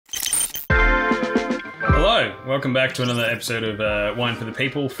Hello, welcome back to another episode of Wine for the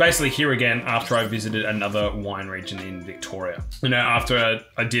People. Basically here again after I visited another wine region in Victoria. You know, after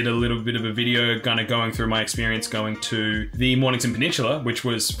I did a little bit of a video kind of going through my experience going to the Mornington Peninsula, which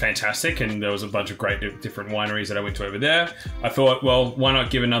was fantastic, and there was a bunch of great different wineries that I went to over there. I thought, well, why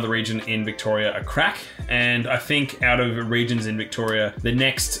not give another region in Victoria a crack? And I think out of regions in Victoria, the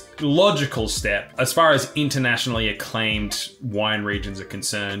next logical step, as far as internationally acclaimed wine regions are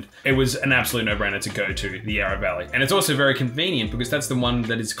concerned, it was an absolute no-brainer to go to the Yarra Valley. And it's also very convenient because that's the one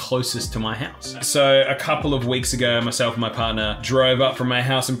that is closest to my house. So a couple of weeks ago, myself and my partner drove up from my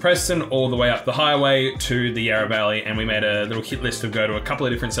house in Preston all the way up the highway to the Yarra Valley, and we made a little hit list of go to a couple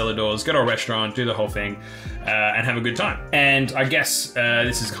of different cellar doors, go to a restaurant, do the whole thing, and have a good time. And I guess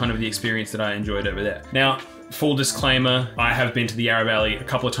this is kind of the experience that I enjoyed over there. Now, full disclaimer, I have been to the Yarra Valley a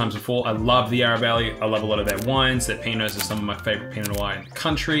couple of times before. I love the Yarra Valley. I love a lot of their wines. Their Pinots are some of my favorite Pinot Noir in the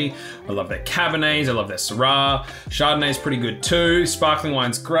country. I love their Cabernets. I love their Syrah. Chardonnay is pretty good too. Sparkling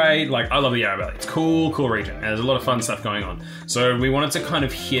wine's great. Like, I love the Yarra Valley. It's cool region. And there's a lot of fun stuff going on. So we wanted to kind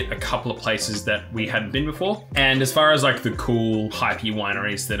of hit a couple of places that we hadn't been before. And as far as like the cool, hypey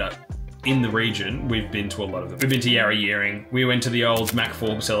wineries that are in the region, we've been to a lot of them. We've been to Yarra Yering. We went to the old Mac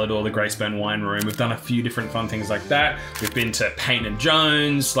Forbes cellar door, the Gracebone Wine Room. We've done a few different fun things like that. We've been to Payne &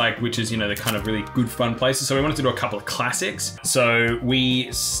 Jones, which is, you know, the kind of really good fun places. So we wanted to do a couple of classics. So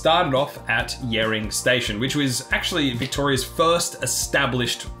we started off at Yering Station, which was actually Victoria's first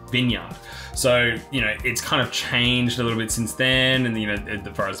established vineyard. So, you know, it's kind of changed a little bit since then, and, you know,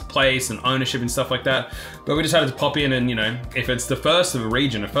 as far as the place and ownership and stuff like that. But we decided to pop in and, you know, if it's the first of a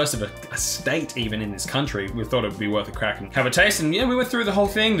region, the first of a state even in this country, we thought it would be worth a crack and have a taste. And yeah, we went through the whole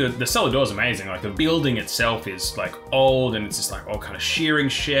thing. The cellar door is amazing. Like, the building itself is like old, and it's just like all kind of shearing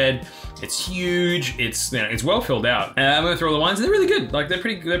shed. It's huge. It's, you know, it's well filled out. And we went through all the wines, and they're really good. Like, they're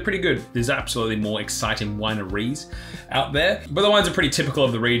pretty good. There's absolutely more exciting wineries out there, but the wines are pretty typical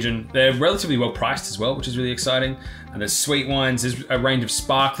of the region. They're relatively well priced as well, which is really exciting. And there's sweet wines, there's a range of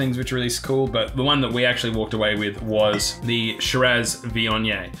sparklings, which are really cool, but the one that we actually walked away with was the Shiraz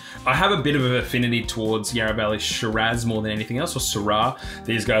Viognier. I have a bit of an affinity towards Yarra Valley Shiraz more than anything else, or Syrah.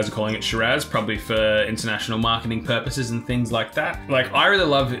 These guys are calling it Shiraz, probably for international marketing purposes and things like that. Like, I really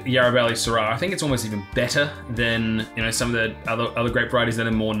love Yarra Valley Syrah. I think it's almost even better than, you know, some of the other grape varieties that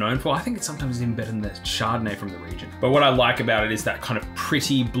are more known for. I think it's sometimes even better than the Chardonnay from the region. But what I like about it is that kind of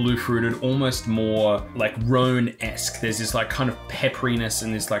pretty blue-fruited, almost more like Rhone-esque. There's this like kind of pepperiness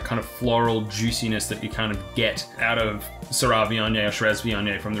and this like kind of floral juiciness that you kind of get out of Syrah Viognier or Shiraz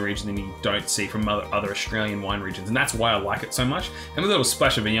Viognier from the region that you don't see from other Australian wine regions. And that's why I like it so much. And with a little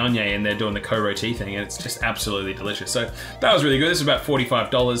splash of Viognier and they're doing the co-roti thing, and it's just absolutely delicious. So that was really good. This is about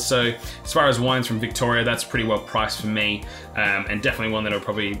 $45. So as far as wines from Victoria, that's pretty well priced for me. And definitely one that I'll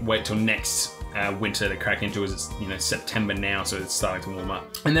probably wait till next winter to crack into, as it's, you know, September now, so it's starting to warm up.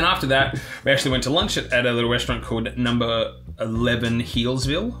 And then after that, we actually went to lunch at a little restaurant called Number 11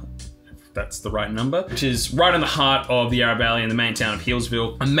 Healesville. That's the right number, which is right in the heart of the Yarra Valley in the main town of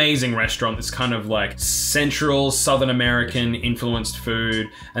Healesville. Amazing restaurant. It's kind of like central Southern American influenced food.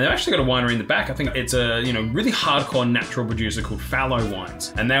 And they've actually got a winery in the back. I think it's a, you know, really hardcore natural producer called Fallow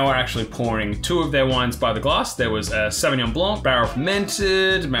Wines. And they were actually pouring two of their wines by the glass. There was a Sauvignon Blanc, barrel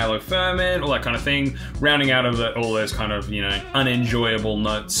fermented, Malo ferment, all that kind of thing, rounding out of all those kind of, you know, unenjoyable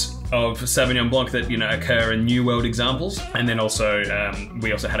notes of Sauvignon Blanc that, you know, occur in New World examples. And then also,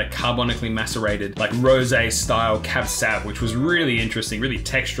 we also had a carbonically macerated, like rosé style Cab Sav, which was really interesting, really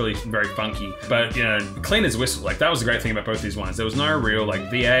texturally very funky, but, you know, clean as a whistle. Like, that was the great thing about both these wines. There was no real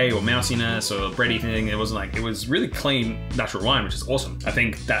like VA or mousiness or bready thing. It wasn't like, it was really clean natural wine, which is awesome. I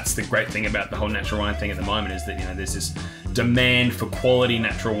think that's the great thing about the whole natural wine thing at the moment, is that, you know, there's this demand for quality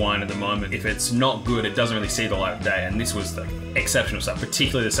natural wine at the moment. If it's not good, it doesn't really see the light of day. And this was the exceptional stuff,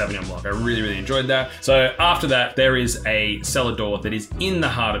 particularly the Sauvignon Blanc. I really enjoyed that. So after that, there is a cellar door that is in the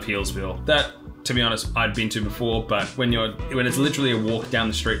heart of Healesville that, to be honest, I'd been to before, but when it's literally a walk down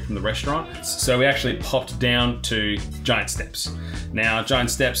the street from the restaurant. So we actually popped down to Giant Steps. Now, Giant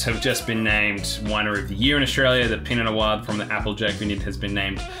Steps have just been named Winery of the Year in Australia. The Pinot Noir from the Applejack Vineyard has been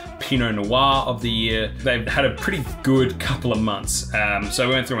named Pinot Noir of the Year. They've had a pretty good couple of months. So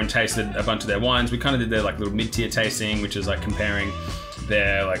we went through and tasted a bunch of their wines. We kind of did their like little mid-tier tasting, which is like comparing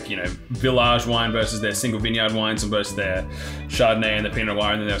their like, you know, village wine versus their single vineyard wines and versus their Chardonnay and the Pinot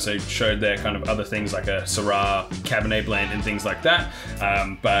Noir. And then they also showed their kind of other things like a Syrah, Cabernet blend and things like that.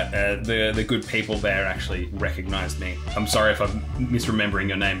 But the good people there actually recognized me. I'm sorry if I'm misremembering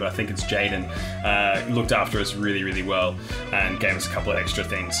your name, but I think it's Jaden. Looked after us really, really well and gave us a couple of extra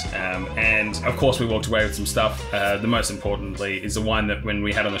things. And of course we walked away with some stuff. The most importantly is the wine that when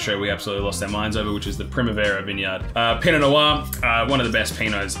we had on the show, we absolutely lost our minds over, which is the Primavera Vineyard. Pinot Noir, one of the best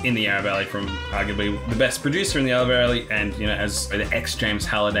Pinots in the Yarra Valley from arguably the best producer in the Yarra Valley. And, you know, as the ex-James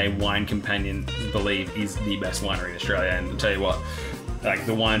Halliday wine companion believe is the best winery in Australia. And I'll tell you what, like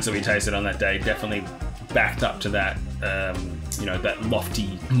the wines that we tasted on that day definitely backed up to that, you know, that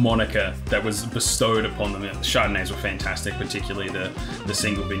lofty moniker that was bestowed upon them. The Chardonnays were fantastic, particularly the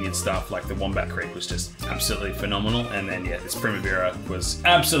single vineyard stuff, like the Wombat Creek was just absolutely phenomenal. And then, yeah, this Primavera was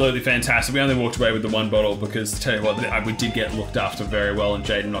absolutely fantastic. We only walked away with the one bottle because, tell you what, we did get looked after very well, and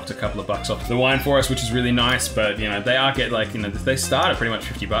Jaden knocked a couple of bucks off the wine for us, which is really nice. But, you know, they are get like, you know, they start at pretty much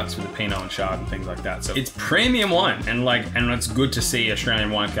 $50 for the Pinot and Chard and things like that. So it's premium wine, and like, and it's good to see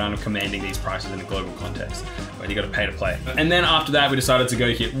Australian wine kind of commanding these prices in a global context, but you got to pay to play. And then after that, we decided to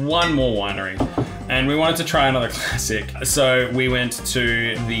go hit one more winery, and we wanted to try another classic. So we went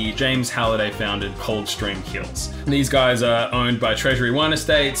to the James Halliday founded Coldstream Hills. These guys are owned by Treasury Wine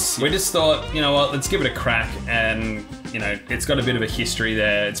Estates. We just thought, you know what, let's give it a crack. And you know, it's got a bit of a history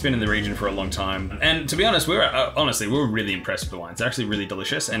there. It's been in the region for a long time. And to be honest, we were really impressed with the wines. They're actually really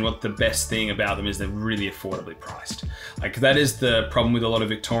delicious. And what the best thing about them is they're really affordably priced. Like, that is the problem with a lot of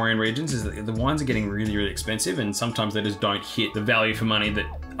Victorian regions, is that the wines are getting really, really expensive, and sometimes they just don't hit the value for money that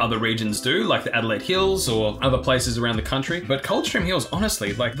other regions do, like the Adelaide Hills or other places around the country. But Coldstream Hills,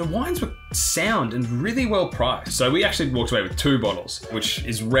 honestly, like the wines were sound and really well priced. So we actually walked away with 2 bottles, which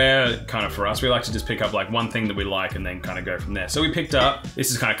is rare kind of for us. We like to just pick up like one thing that we like and then kind of go from there. So we picked up,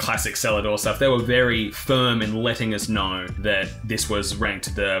 this is kind of classic cellar door stuff. They were very firm in letting us know that this was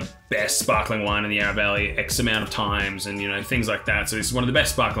ranked the best sparkling wine in the Yarra Valley X amount of times, and you know, things like that. So this is one of the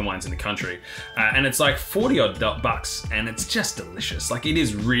best sparkling wines in the country. And it's like 40 odd bucks, and it's just delicious. Like, it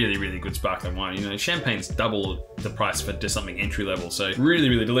is really, really good sparkling wine. You know, champagne's double the price for just something entry level. So really,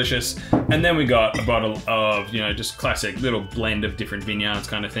 really delicious. And then we got a bottle of, you know, just classic little blend of different vineyards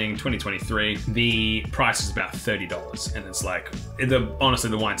kind of thing, 2023. The price is about $30. And it's like, honestly,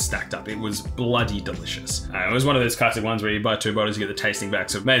 the wine stacked up. It was bloody delicious. It was one of those classic ones where you buy 2 bottles, you get the tasting back.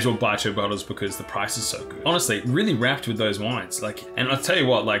 So may as well buy 2 bottles because the price is so good. Honestly, really wrapped with those wines. Like, and I'll tell you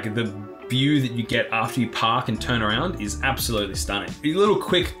what, like the view that you get after you park and turn around is absolutely stunning. A little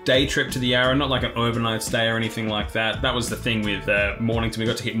quick day trip to the Yarra, not like an overnight stay or anything like that. That was the thing with Mornington. We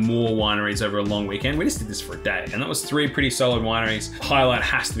got to hit more wineries over a long weekend. We just did this for a day, and that was 3 pretty solid wineries. Highlight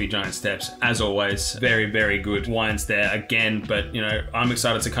has to be Giant Steps, as always. Very, very good wines there again, but you know, I'm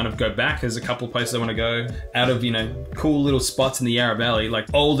excited to kind of go back. There's a couple of places I want to go out of, you know, cool little spots in the Yarra Valley, like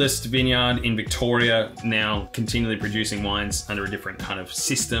oldest vineyard in Victoria, now continually producing wines under a different kind of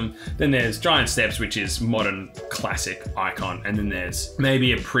system. Then there's Giant Steps, which is modern classic icon, and then there's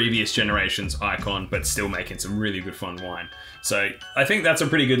maybe a previous generation's icon, but still making some really good fun wine. So I think that's a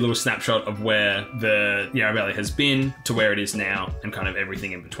pretty good little snapshot of where the Yarra Valley has been to where it is now, and kind of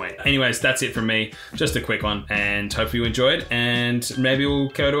everything in between. Anyways, that's it from me. Just a quick one, and hope you enjoyed, and maybe we'll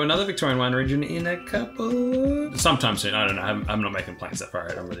go to another Victorian wine region in a sometime soon. I don't know. I'm not making plans that far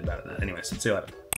ahead. I'm really bad at that. Anyways, see you later.